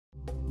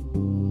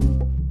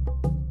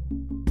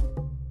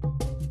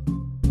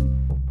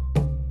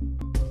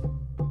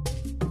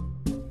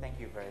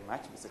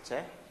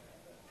Chair.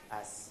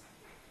 As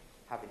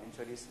have been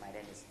introduced, my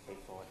name is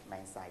Hayford M,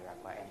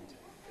 Ayerakwa, and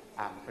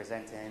I'm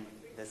presenting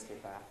this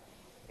paper.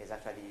 It's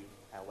actually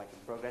a work in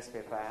progress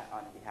paper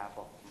on behalf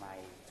of my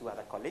two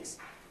other colleagues,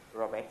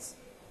 Robert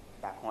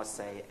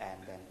Bakonse and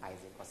then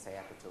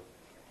Ayerakwa.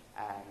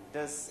 And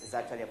this is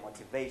actually a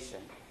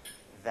motivation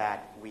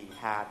that we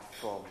had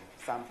from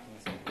some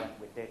piece of work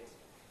we did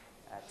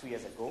 2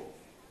 years ago,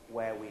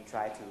 where we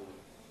tried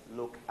to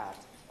look at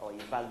or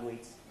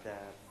evaluate the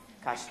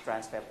cash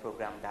transfer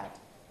program that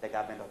the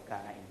government of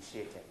Ghana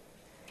initiated.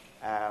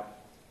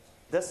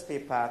 This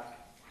paper,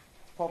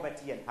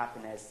 Poverty and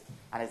Happiness,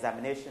 an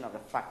examination of the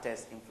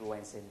factors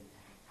influencing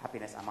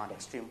happiness among the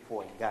extreme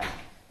poor in Ghana.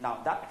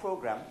 Now, that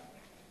program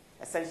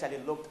essentially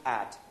looked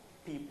at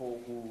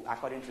people who,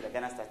 according to the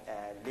Ghana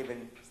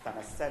Living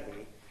Standard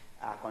Survey,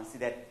 are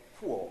considered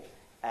poor.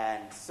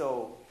 And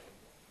so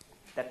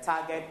the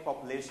target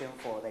population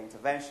for the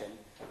intervention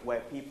were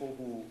people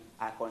who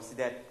are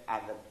considered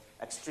at the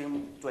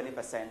extreme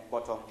 20%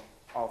 bottom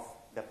of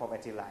the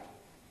poverty line.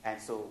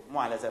 And so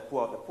more or less the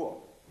poor of the poor.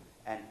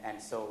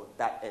 And so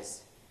that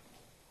is,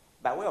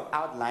 by way of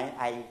outline,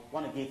 I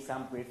want to give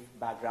some brief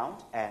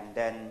background and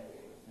then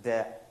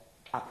the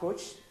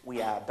approach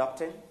we are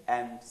adopting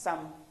and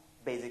some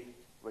basic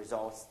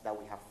results that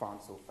we have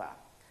found so far.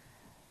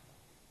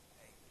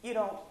 You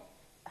know,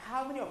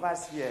 how many of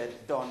us here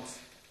don't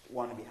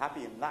want to be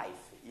happy in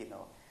life? You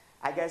know,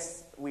 I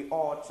guess we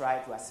all try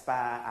to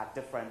aspire at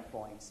different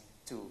points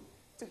to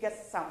get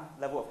some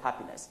level of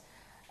happiness.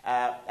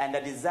 And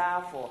the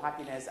desire for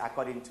happiness,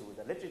 according to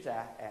the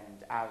literature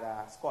and other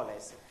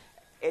scholars,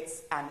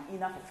 it's an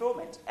inner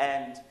fulfillment.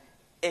 And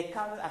it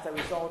comes as a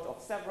result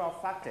of several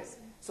factors.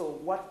 So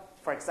what,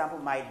 for example,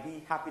 might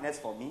be happiness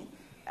for me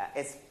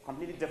is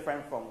completely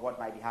different from what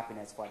might be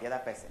happiness for the other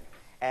person.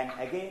 And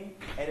again,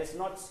 it is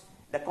not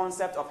the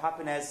concept of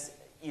happiness,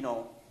 you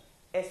know,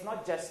 it's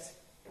not just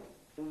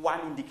one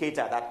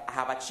indicator that I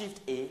have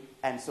achieved A,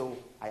 and so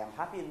I am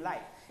happy in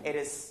life. It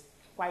is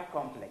quite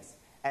complex.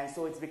 And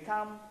so it's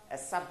become a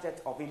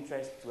subject of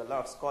interest to a lot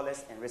of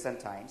scholars in recent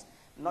times,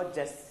 not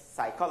just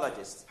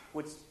psychologists,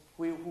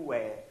 who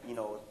were, you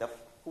know,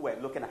 who were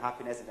looking at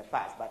happiness in the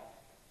past, but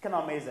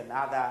economists and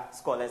other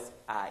scholars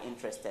are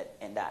interested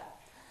in that.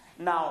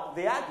 Now,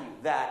 they argue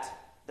that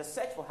the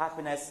search for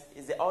happiness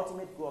is the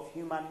ultimate goal of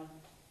human,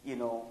 you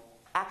know,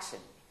 action.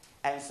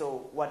 And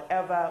so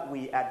whatever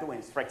we are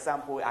doing, for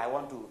example, I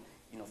want to,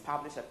 you know,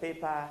 publish a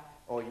paper,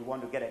 or you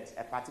want to get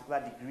a particular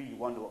degree, you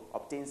want to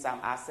obtain some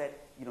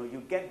asset, you know,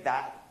 you get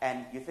that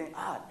and you think,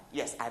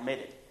 yes, I made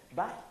it.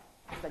 But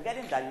after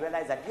getting that, you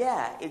realize that,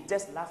 yeah, it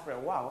just lasts for a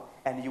while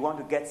and you want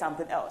to get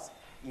something else,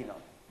 you know.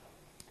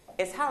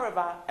 It's,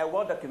 however, a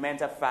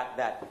well-documented fact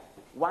that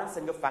one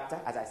single factor,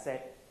 as I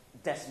said,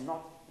 does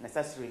not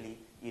necessarily,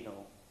 you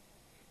know,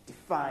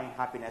 define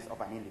happiness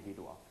of an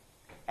individual.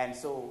 And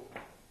so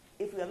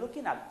if we are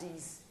looking at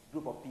this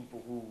group of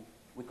people who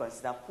we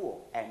consider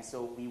poor, and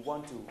so we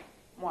want to,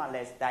 more or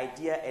less, the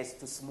idea is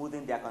to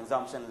smoothen their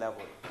consumption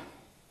level.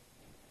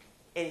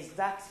 Is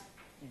that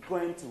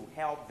going to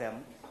help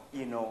them,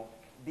 you know,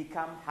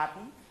 become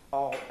happy?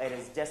 Or it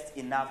is just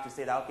enough to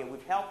say that, okay,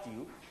 we've helped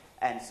you,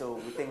 and so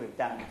we think we've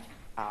done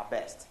our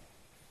best?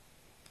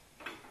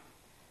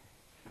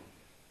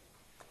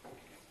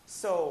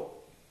 So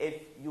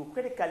if you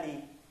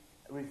critically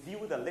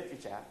review the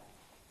literature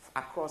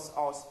across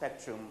all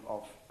spectrum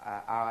of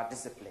our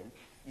discipline,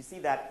 you see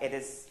that it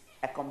is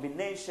a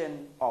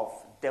combination of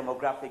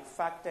demographic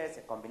factors,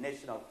 a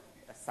combination of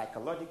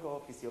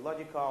psychological,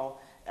 physiological,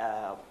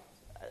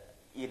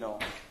 you know,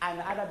 and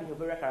other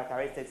behavioral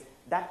characteristics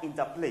that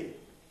interplay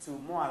to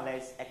more or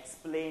less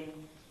explain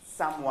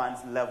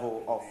someone's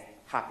level of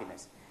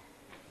happiness.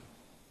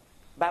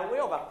 By way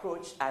of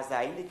approach, as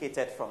I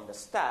indicated from the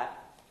start,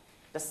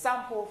 the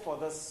sample for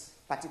this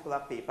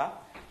particular paper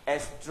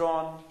is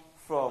drawn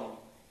from,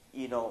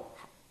 you know,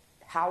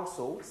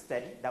 household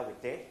study that we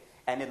did,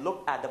 and it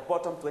looked at the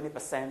bottom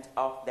 20%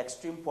 of the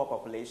extreme poor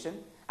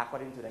population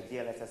according to the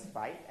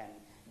GLSS-5, and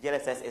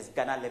GLSS is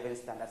Ghana Living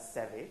Standard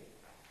Survey.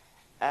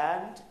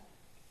 And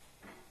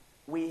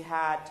we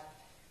had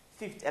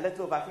a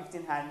little over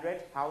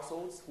 1,500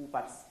 households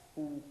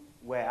who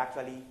were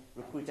actually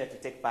recruited to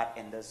take part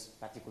in this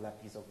particular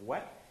piece of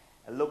work,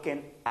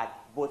 looking at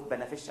both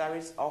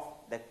beneficiaries of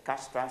the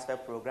cash transfer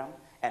program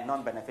and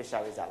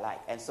non-beneficiaries alike.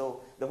 And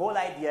so the whole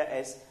idea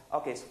is,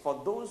 okay, so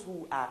for those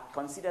who are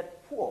considered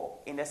poor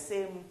in the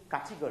same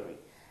category,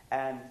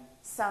 and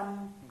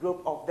some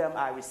group of them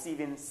are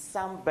receiving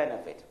some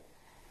benefit,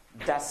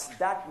 does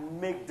that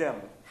make them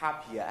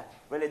happier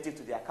relative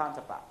to their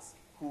counterparts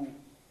who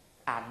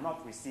are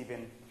not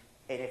receiving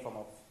any form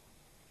of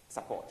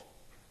support?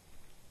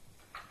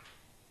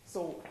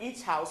 So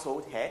each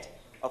household head,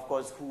 of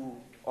course,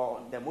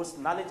 or the most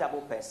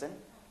knowledgeable person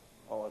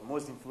or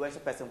most influential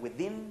person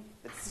within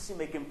the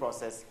decision-making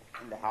process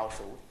in the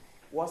household,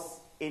 was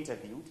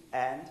interviewed.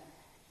 And,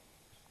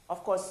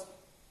 of course,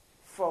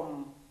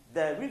 from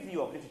the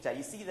review of literature,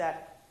 you see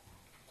that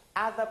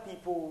other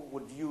people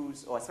would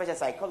use, or especially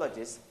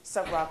psychologists,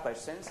 several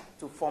questions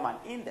to form an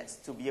index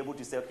to be able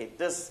to say, okay,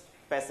 this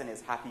person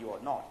is happy or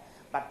not.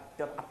 But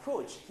the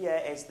approach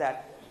here is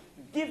that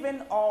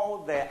given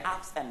all the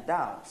ups and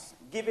downs,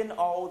 given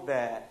all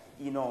the,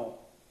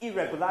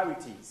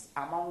 irregularities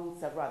among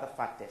several other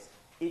factors,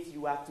 if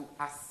you are to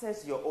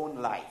assess your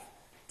own life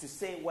to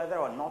say whether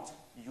or not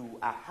you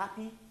are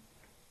happy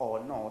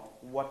or not,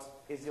 what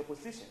is your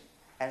position?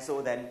 And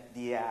so then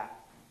they are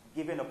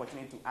given the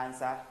opportunity to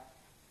answer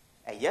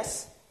a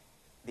yes,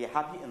 they are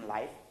happy in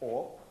life,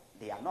 or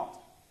they are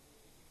not.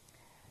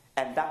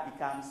 And that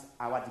becomes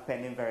our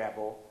dependent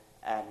variable.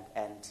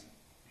 And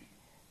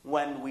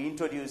when we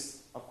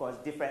introduce, of course,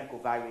 different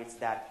covariates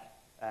that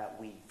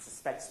we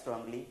suspect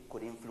strongly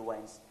could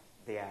influence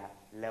their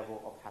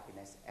level of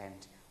happiness,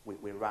 and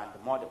we run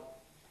the model.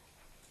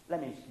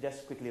 Let me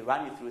just quickly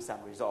run you through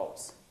some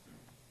results.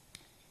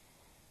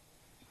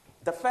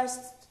 The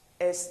first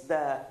is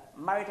the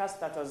marital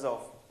status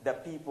of the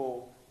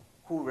people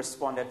who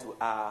responded to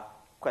our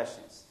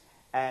questions.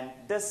 And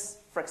this,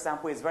 for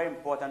example, is very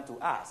important to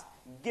us,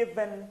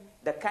 given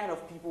the kind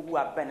of people who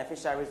are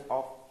beneficiaries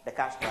of the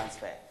cash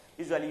transfer.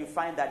 Usually you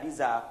find that these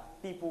are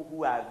people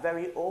who are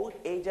very old,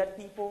 aged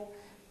people,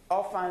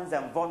 orphans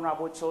and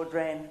vulnerable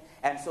children,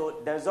 and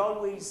so there's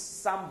always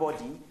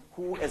somebody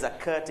who is a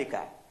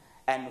caretaker.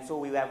 And so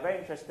we were very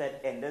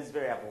interested in this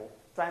variable,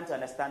 trying to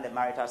understand the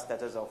marital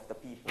status of the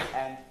people.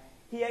 And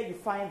here you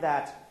find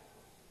that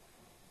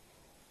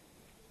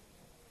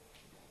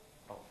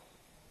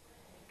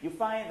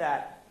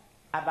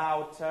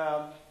about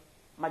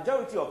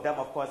majority of them,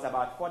 of course,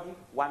 about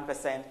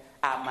 41%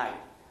 are married.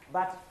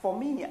 But for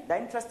me, the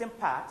interesting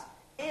part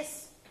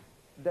is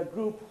the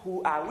group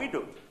who are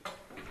widowed.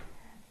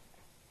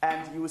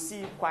 And you will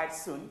see quite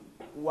soon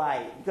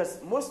why.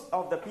 Because most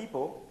of the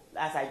people,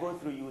 as I go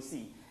through, you will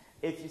see,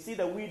 if you see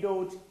the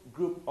widowed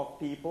group of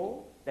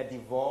people, the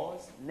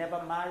divorced,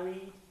 never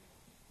married,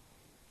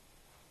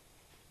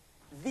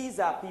 these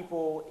are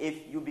people,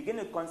 if you begin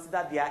to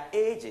consider their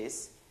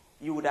ages,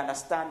 you would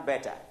understand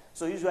better.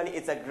 So usually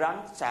it's a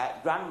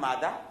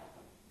grandmother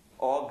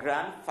or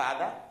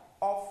grandfather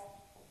of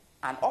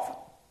an orphan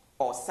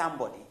or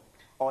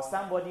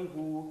somebody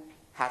who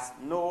has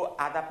no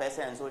other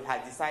person, and so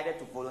has decided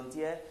to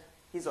volunteer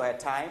his or her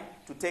time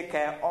to take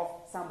care of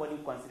somebody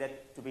considered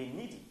to be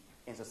needy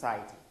in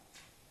society.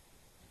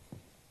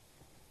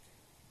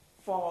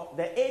 For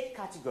the age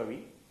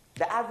category,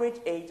 the average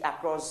age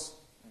across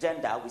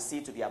gender we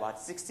see to be about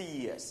 60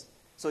 years.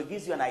 So it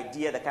gives you an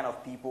idea the kind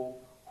of people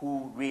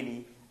who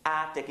really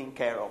are taking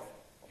care of,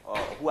 or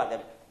who are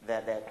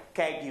the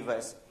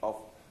caregivers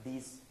of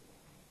these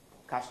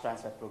cash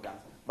transfer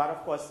programs. But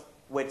of course,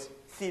 with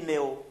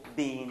female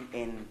being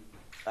in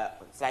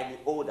slightly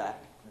older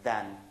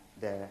than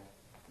the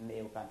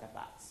male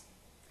counterparts.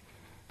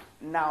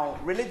 Now,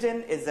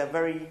 religion is a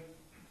very,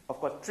 of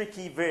course,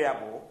 tricky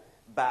variable,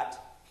 but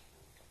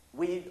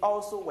we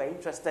also were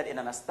interested in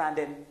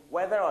understanding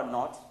whether or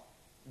not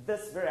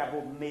this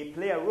variable may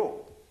play a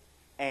role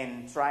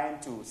in trying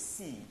to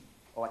see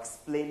or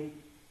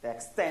explain the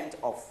extent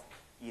of,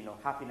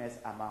 happiness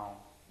among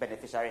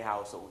beneficiary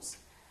households.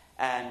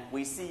 And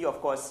we see,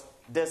 of course,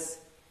 this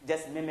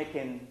just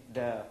mimicking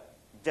the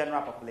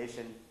general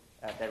population,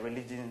 the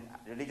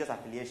religious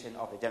affiliation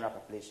of the general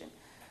population.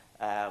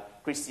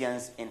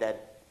 Christians in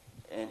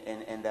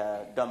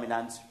the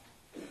dominant,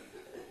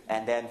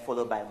 and then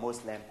followed by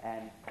Muslim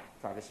and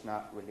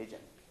traditional religion.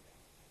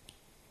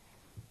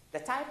 The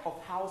type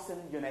of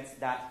housing units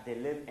that they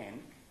live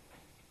in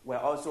were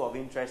also of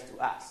interest to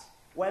us.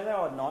 Whether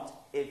or not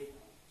if,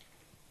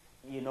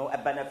 a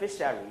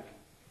beneficiary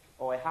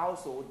or a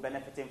household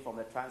benefiting from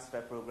the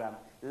transfer program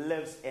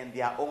lives in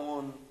their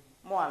own,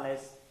 more or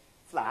less,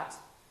 flat,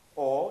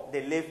 or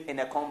they live in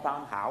a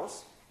compound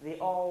house, they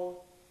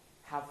all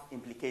have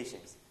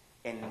implications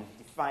in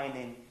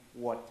defining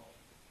what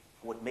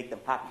would make them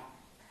happy.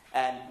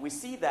 And we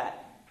see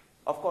that,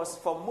 of course,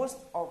 for most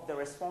of the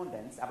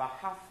respondents, about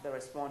half the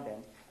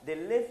respondents, they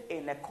live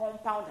in a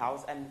compound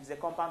house, and the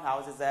compound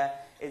house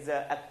is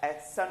a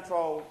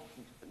central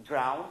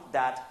ground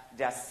that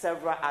there are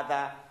several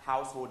other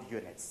household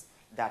units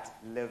that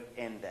live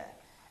in there.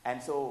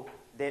 And so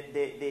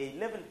they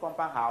live in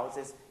compound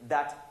houses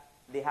that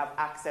they have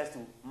access to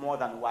more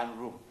than one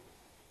room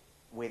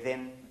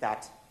within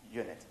that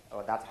unit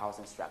or that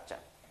housing structure.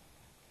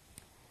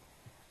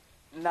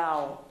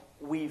 Now,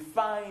 we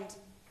find,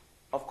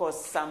 of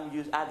course, some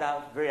use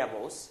other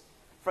variables.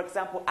 For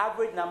example,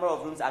 average number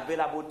of rooms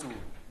available to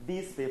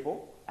these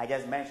people. I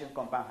just mentioned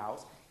compound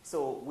house.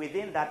 So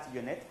within that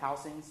unit,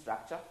 housing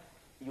structure,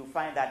 you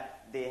find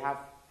that they have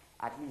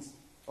at least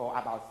or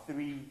about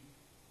 3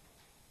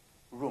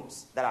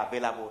 rooms that are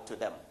available to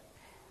them.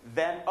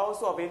 Then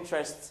also of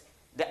interest,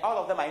 all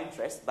of them are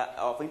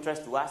of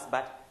interest to us,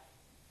 but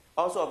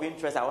also of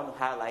interest I want to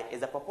highlight is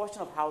the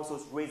proportion of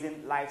households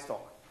raising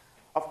livestock.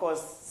 Of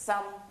course,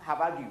 some have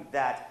argued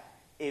that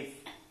if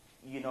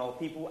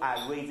people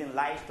are raising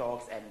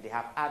livestock and they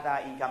have other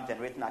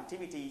income-generating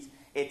activities,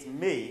 it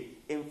may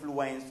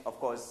influence, of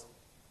course,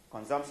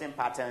 consumption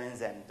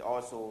patterns and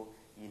also,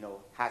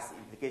 has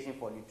implication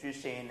for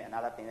nutrition and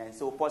other things, and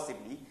so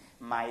possibly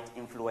might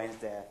influence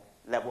the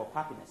level of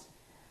happiness.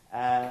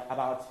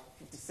 About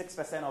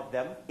 56% of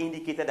them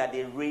indicated that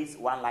they raise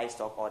one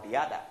livestock or the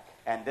other,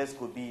 and this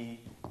could be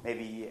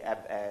maybe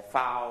a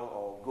fowl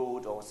or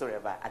goat or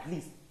whatsoever. At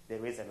least they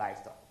raise a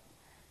livestock.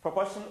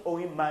 Proportion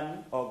owing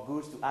money or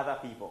goods to other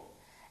people,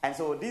 and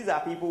so these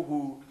are people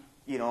who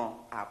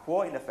are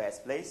poor in the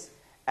first place,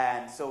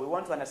 and so we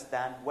want to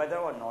understand whether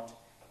or not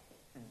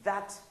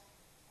that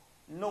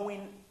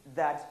knowing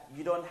that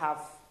you don't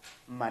have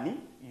money,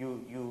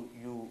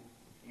 you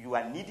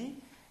are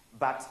needy,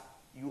 but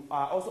you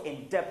are also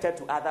indebted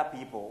to other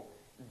people,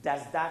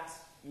 does that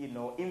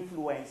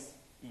influence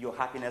your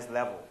happiness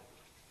level?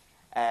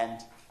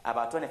 And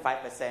about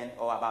 25%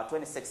 or about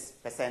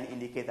 26%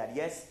 indicate that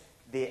yes,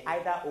 they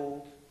either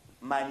owe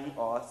money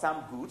or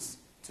some goods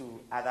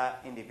to other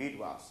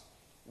individuals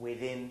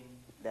within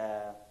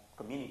the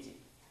community.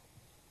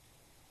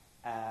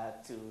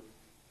 To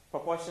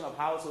proportion of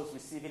households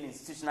receiving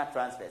institutional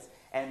transfers.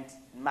 And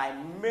my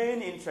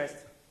main interest,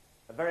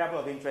 a variable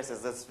of interest,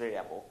 is this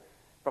variable.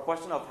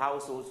 Proportion of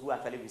households who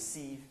actually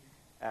receive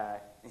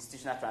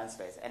institutional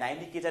transfers. And I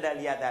indicated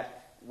earlier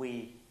that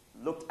we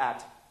looked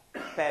at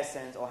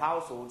persons or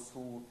households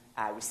who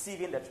are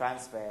receiving the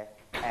transfer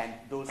and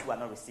those who are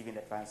not receiving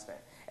the transfer.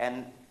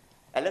 And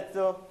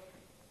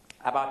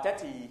about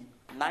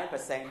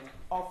 39%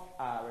 of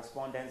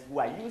respondents who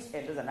are used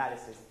in this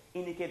analysis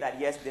indicate that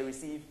yes, they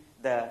receive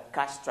the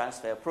cash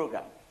transfer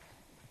program.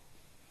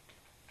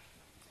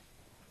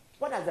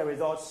 What does the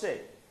results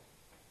say?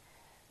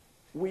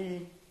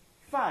 We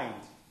find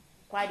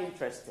quite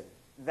interesting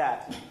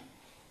that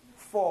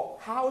for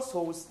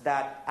households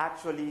that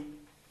actually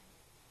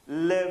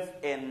live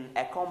in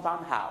a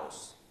compound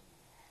house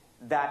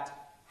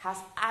that has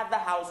other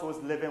households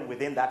living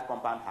within that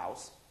compound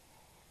house,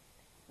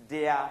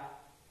 their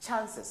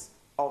chances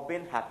of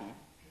being happy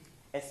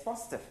is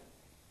positive.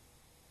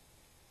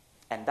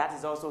 And that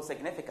is also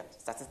significant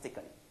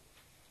statistically.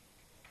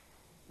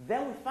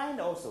 Then we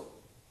find also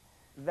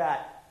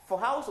that for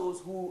households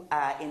who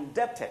are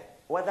indebted,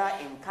 whether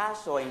in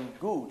cash or in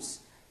goods,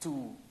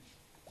 to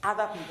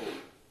other people,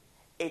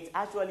 it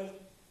actually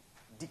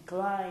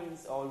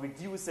declines or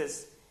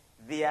reduces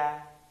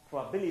their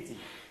probability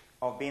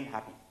of being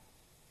happy.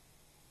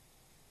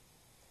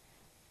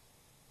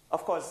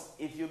 Of course,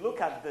 if you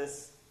look at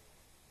this,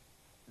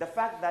 the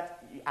fact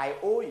that I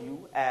owe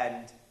you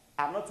and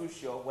I'm not too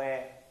sure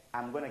where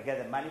I'm going to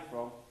get the money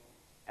from,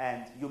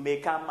 and you may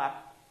come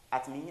up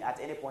at me at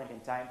any point in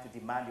time to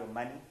demand your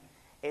money,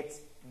 it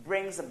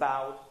brings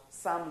about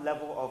some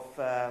level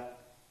of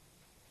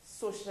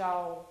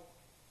social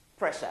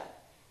pressure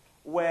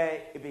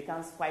where it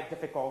becomes quite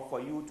difficult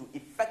for you to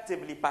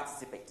effectively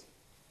participate,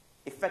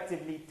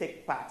 effectively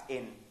take part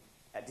in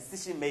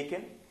decision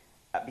making,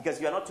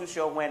 because you are not too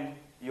sure when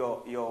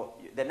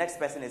the next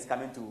person is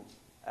coming to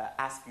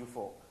ask you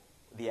for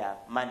their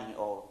money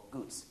or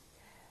goods.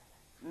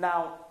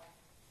 Now,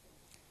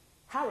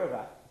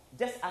 however,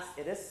 just as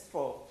it is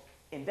for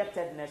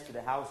indebtedness to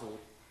the household,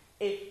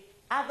 if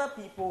other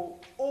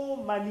people owe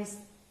monies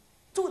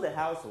to the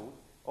household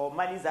or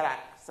monies that are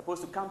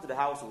supposed to come to the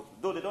household,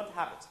 though they don't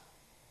have it,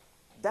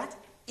 that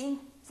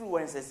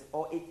influences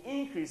or it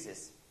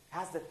increases,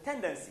 has the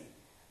tendency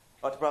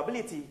or the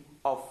probability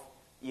of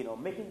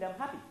making them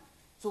happy.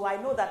 So I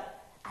know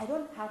that I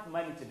don't have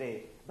money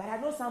today, but I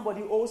know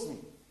somebody owes me.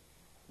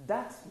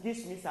 That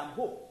gives me some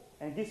hope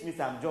and gives me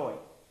some joy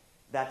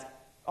that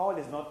all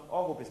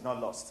hope is not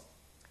lost.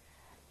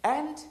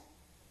 And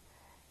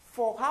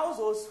for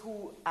households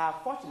who are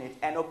fortunate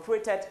and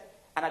operated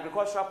an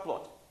agricultural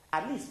plot,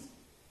 at least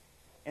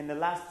in the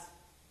last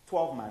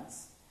 12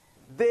 months,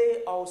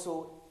 they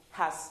also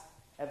has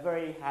a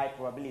very high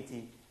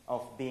probability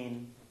of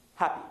being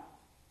happy.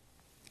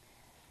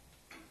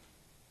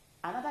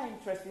 Another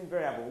interesting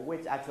variable,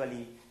 which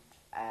actually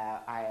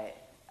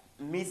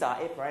meets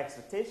our a priori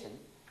expectation,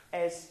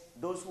 is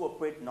those who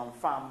operate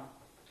non-farm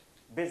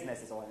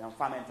businesses or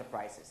non-farm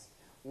enterprises,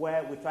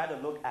 where we try to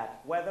look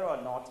at whether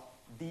or not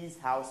these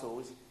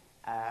households,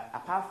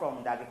 apart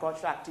from the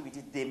agricultural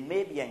activities they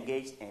may be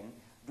engaged in,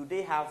 do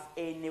they have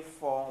any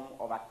form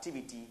of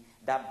activity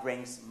that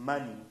brings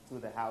money to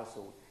the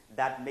household,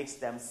 that makes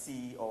them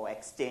see or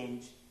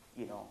exchange,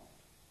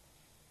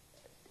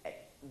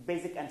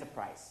 basic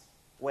enterprise,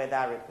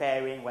 whether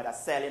repairing, whether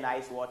selling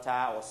ice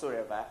water or so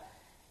ever.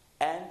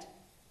 And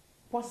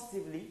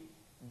positively,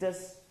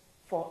 this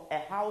for a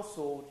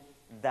household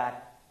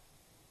that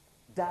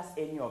does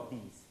any of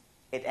these,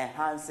 it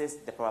enhances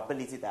the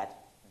probability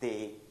that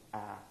they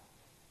are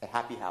a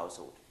happy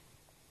household.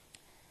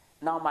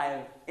 Now,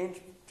 my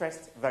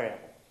interest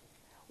variable,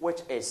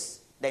 which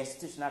is the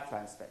institutional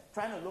transfer,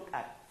 trying to look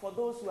at for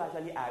those who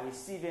actually are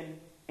receiving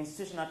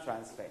institutional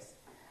transfers.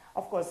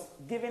 Of course,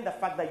 given the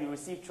fact that you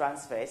receive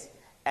transfers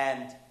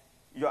and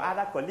your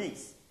other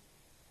colleagues,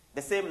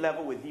 the same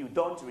level with you,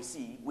 don't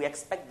receive, we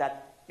expect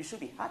that you should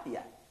be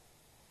happier.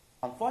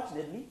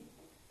 Unfortunately,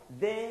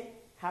 they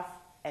have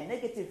a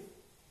negative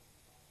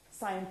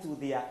sign to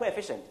their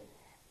coefficient.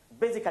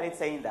 Basically, it's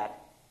saying that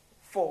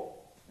for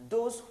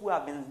those who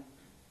have been,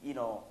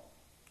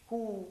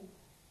 who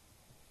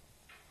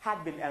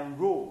had been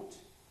enrolled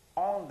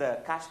on the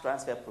cash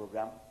transfer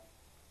program,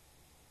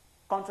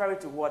 contrary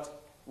to what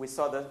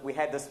we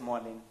had this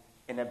morning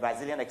in a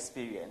Brazilian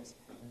experience,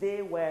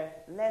 they were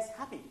less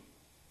happy.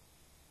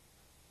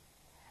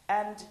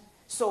 And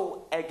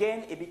so,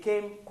 again, it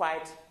became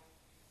quite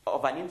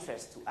of an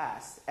interest to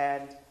us.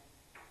 And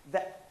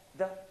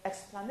the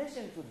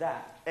explanation to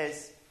that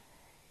is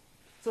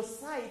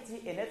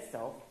society in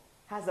itself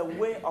has a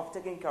way of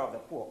taking care of the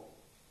poor.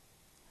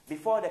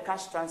 Before the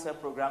cash transfer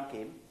program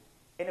came,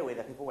 anyway,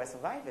 the people were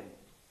surviving.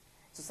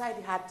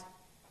 Society had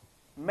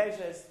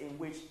measures in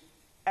which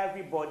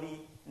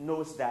everybody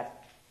knows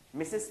that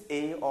Mrs.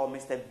 A or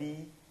Mr.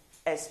 B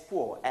is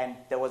poor, and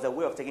there was a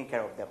way of taking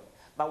care of them.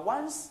 But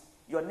once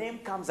your name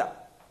comes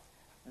up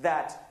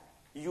that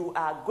you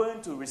are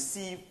going to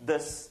receive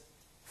this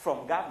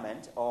from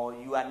government, or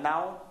you are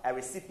now a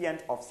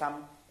recipient of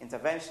some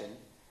intervention,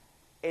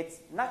 it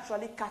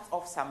naturally cuts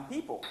off some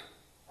people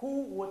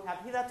who would have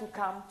hitherto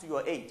come to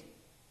your aid.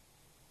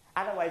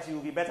 Otherwise, you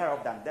will be better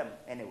off than them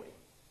anyway.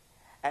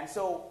 And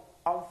so,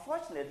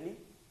 unfortunately,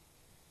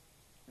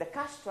 the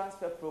cash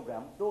transfer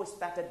program, though it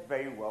started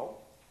very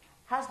well,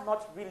 has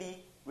not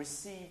really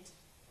received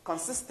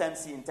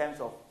consistency in terms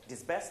of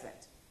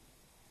disbursement.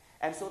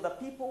 And so the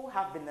people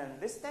have been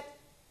enlisted,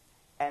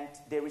 and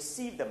they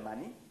receive the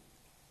money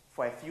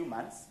for a few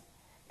months,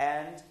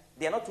 and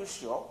they are not too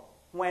sure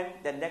when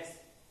the next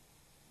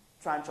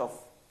tranche of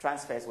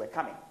transfers were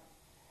coming.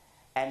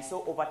 And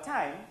so over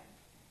time,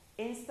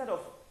 instead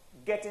of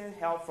getting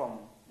help from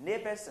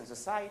neighbors and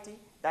society,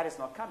 that is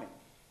not coming.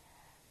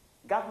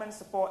 Government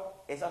support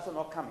is also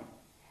not coming.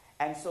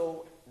 And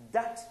so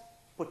that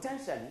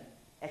potentially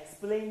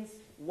explains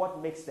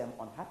what makes them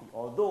unhappy,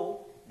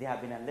 although they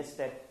have been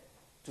enlisted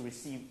to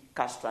receive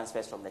cash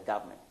transfers from the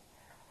government.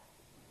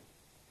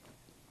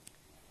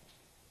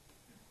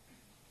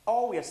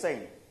 All we are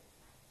saying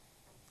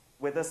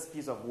with this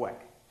piece of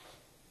work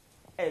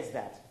is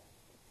that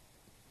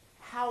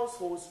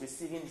households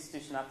receiving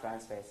institutional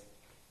transfers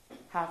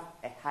have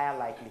a higher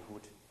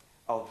likelihood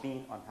of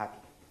being unhappy.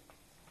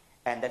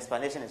 And the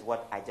explanation is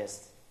what I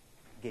just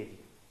gave you.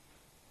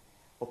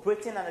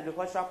 Operating an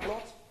agricultural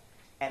plot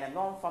and a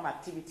non-farm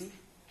activity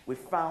we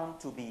found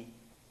to be,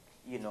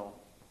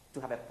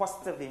 to have a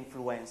positive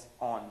influence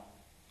on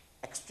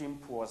extreme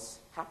poor's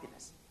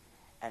happiness.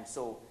 And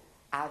so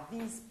are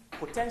these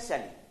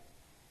potentially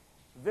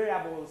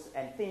variables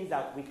and things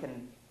that we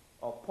can,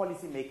 or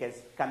policymakers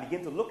can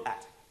begin to look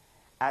at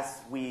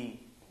as we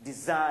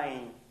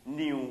design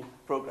new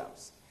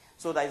programs?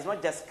 So that it's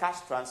not just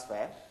cash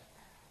transfer,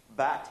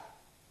 but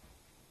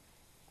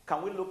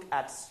can we look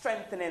at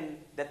strengthening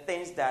the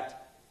things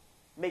that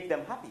make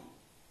them happy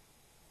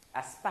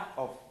as part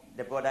of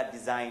the broader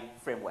design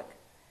framework?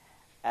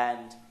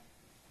 And,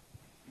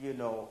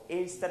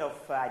 instead of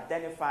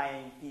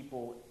identifying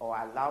people or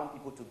allowing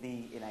people to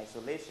be in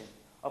isolation,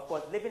 of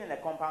course, living in a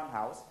compound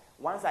house,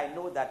 once I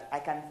know that I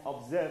can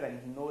observe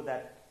and know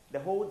that the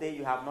whole day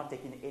you have not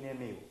taken any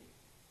meal.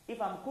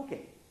 If I'm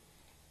cooking,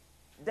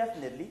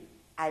 definitely,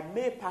 I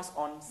may pass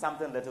on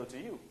something little to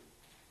you,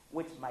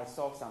 which might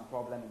solve some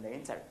problem in the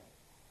interim.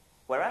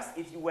 Whereas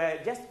if you were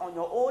just on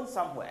your own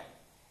somewhere,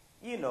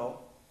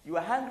 you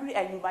are hungry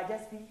and you might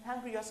just be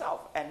hungry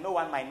yourself and no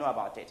one might know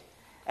about it.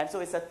 And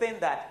so it's a thing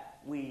that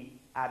we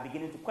are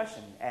beginning to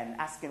question and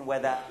asking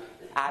whether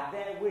are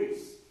there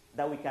ways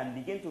that we can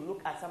begin to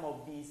look at some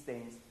of these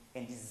things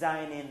in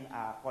designing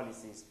our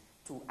policies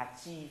to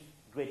achieve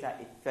greater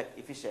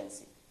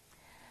efficiency.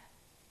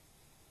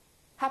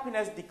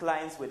 Happiness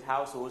declines with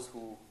households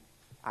who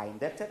are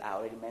indebted. I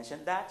already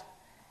mentioned that.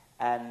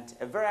 And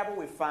a variable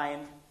we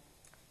find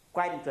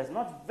quite interesting,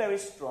 not very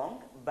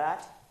strong,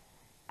 but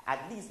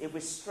at least if we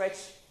stretch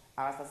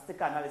our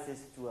statistical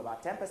analysis to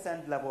about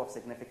 10% level of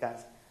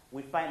significance,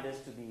 we find this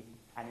to be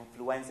an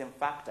influencing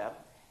factor,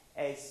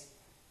 is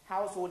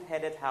households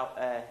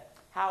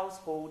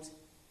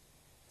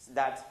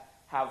that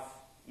have,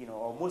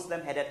 or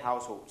Muslim-headed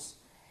households,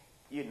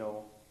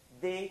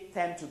 they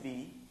tend to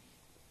be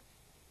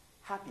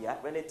happier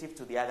relative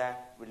to the other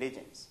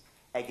religions.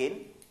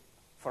 Again,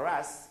 for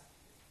us,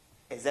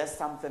 is there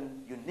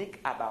something unique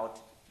about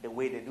the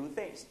way they do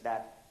things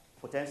that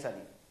potentially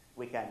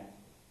we can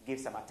give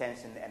some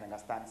attention and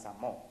understand some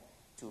more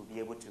to be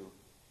able to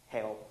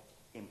help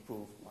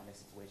improve on the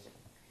situation?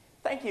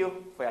 Thank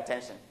you for your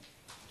attention.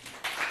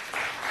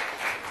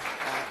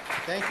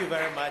 Thank you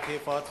very much,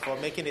 Hayford, for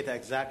making it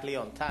exactly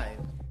on time.